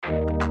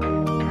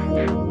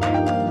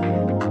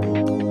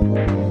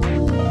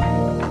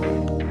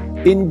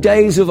In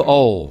days of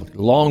old,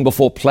 long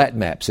before plat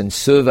maps and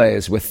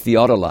surveyors with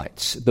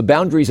theodolites, the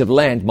boundaries of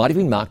land might have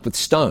been marked with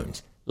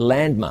stones,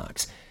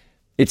 landmarks.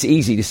 It's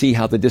easy to see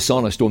how the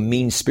dishonest or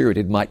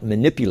mean-spirited might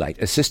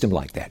manipulate a system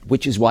like that,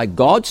 which is why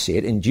God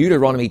said in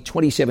Deuteronomy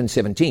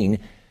 27:17,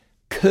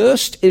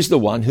 "Cursed is the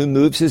one who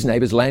moves his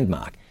neighbor's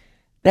landmark."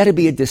 That'd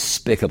be a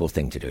despicable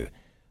thing to do.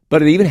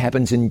 But it even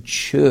happens in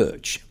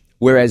church.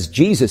 Whereas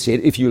Jesus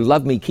said, "If you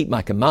love me, keep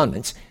my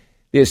commandments,"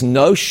 there's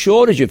no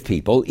shortage of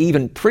people,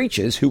 even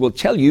preachers, who will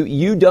tell you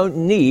you don't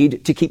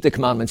need to keep the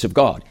commandments of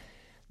God.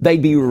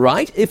 They'd be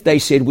right if they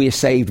said we're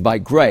saved by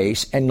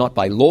grace and not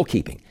by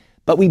law-keeping.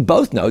 But we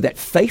both know that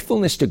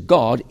faithfulness to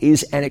God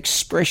is an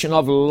expression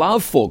of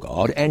love for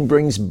God and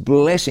brings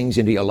blessings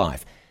into your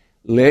life.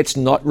 Let's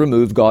not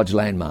remove God's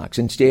landmarks.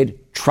 Instead,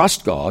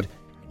 trust God.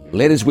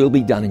 Let His will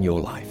be done in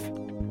your life.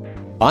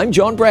 I'm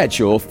John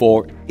Bradshaw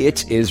for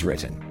It Is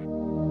Written.